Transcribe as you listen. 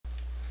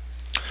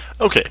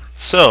Okay,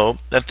 so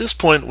at this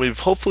point we've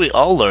hopefully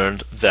all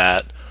learned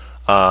that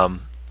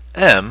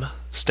M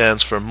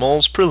stands for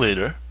moles per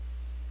liter,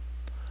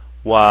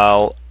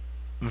 while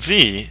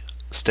V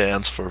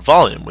stands for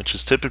volume, which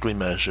is typically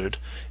measured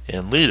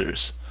in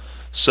liters.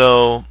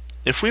 So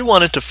if we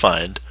wanted to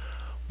find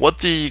what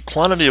the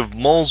quantity of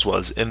moles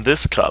was in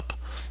this cup,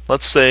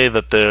 let's say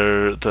that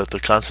the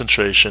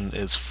concentration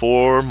is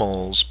 4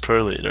 moles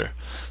per liter.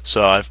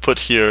 So I've put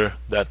here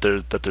that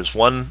there's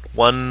one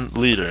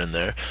liter in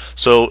there.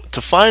 So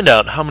to find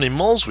out how many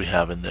moles we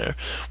have in there,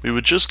 we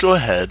would just go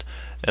ahead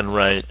and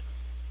write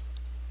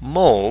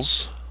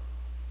moles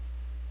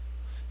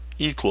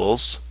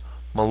equals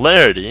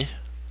molarity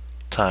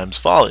times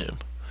volume.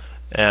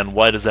 And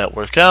why does that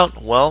work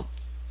out? Well,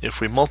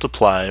 if we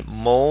multiply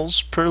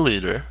moles per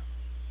liter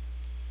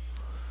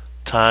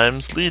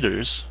times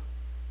liters,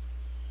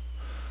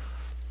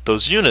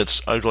 those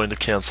units are going to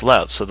cancel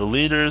out. So the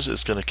liters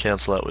is going to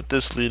cancel out with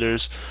this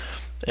liters,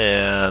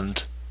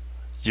 and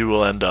you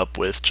will end up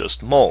with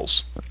just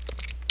moles.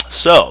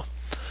 So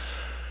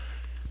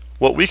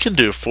what we can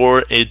do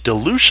for a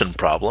dilution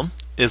problem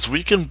is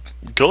we can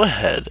go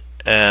ahead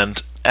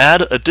and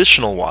add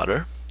additional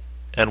water,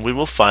 and we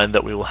will find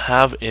that we will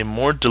have a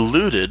more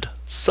diluted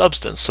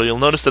substance. So you'll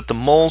notice that the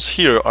moles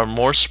here are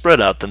more spread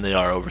out than they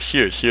are over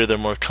here. Here they're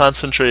more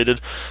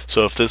concentrated.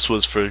 So if this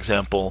was, for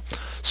example,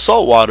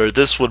 salt water,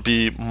 this would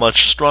be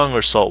much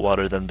stronger salt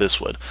water than this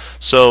would.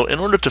 So in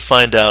order to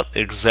find out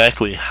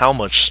exactly how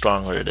much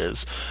stronger it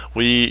is,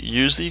 we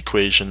use the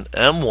equation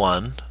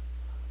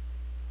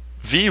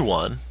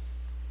M1V1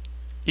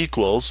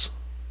 equals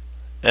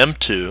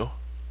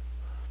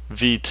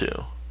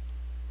M2V2.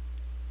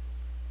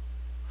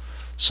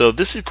 So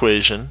this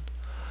equation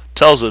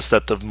tells us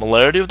that the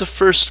molarity of the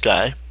first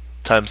guy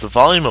times the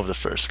volume of the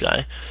first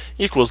guy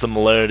equals the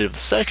molarity of the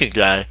second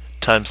guy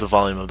times the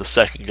volume of the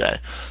second guy.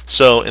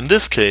 So in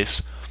this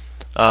case,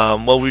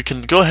 well, we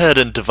can go ahead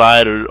and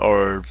divide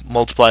or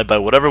multiply by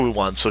whatever we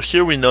want. So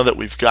here we know that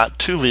we've got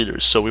 2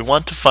 liters, so we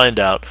want to find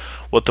out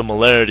what the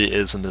molarity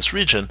is in this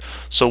region.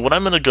 So what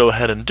I'm going to go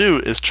ahead and do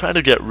is try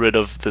to get rid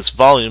of this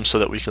volume so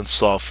that we can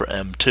solve for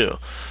M2.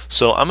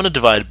 So I'm going to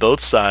divide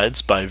both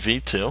sides by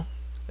V2,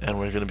 and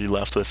we're going to be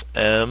left with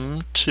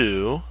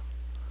M2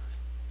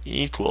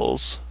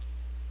 equals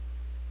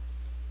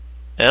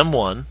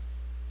M1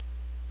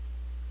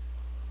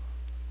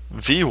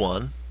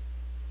 V1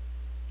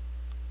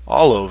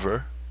 all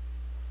over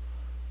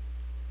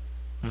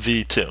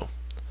V2.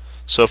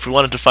 So if we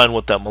wanted to find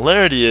what that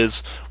molarity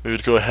is, we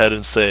would go ahead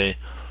and say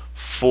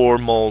 4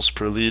 moles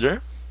per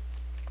liter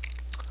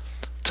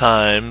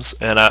times,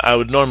 and I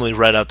would normally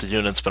write out the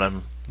units, but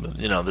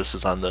this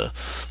is on the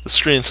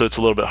screen, so it's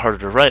a little bit harder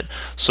to write.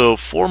 So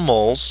 4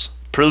 moles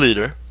per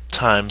liter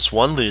times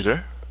 1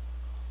 liter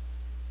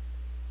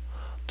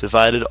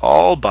divided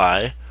all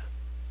by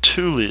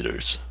 2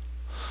 liters.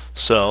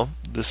 So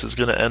this is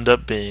going to end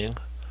up being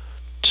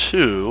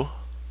 2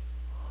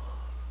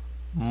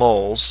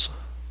 moles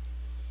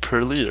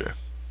per liter.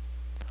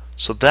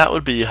 So that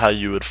would be how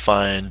you would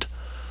find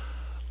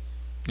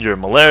your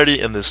molarity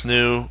in this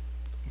new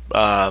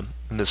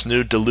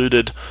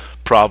diluted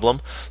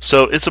problem.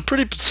 So it's a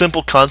pretty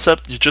simple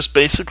concept. You just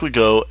basically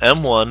go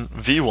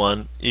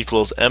M1V1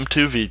 equals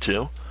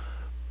M2V2,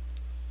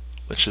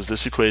 which is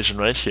this equation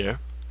right here,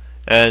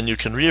 and you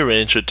can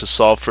rearrange it to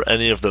solve for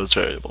any of those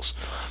variables.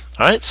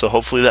 Alright, so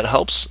hopefully that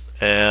helps,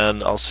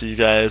 and I'll see you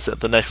guys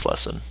at the next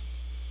lesson.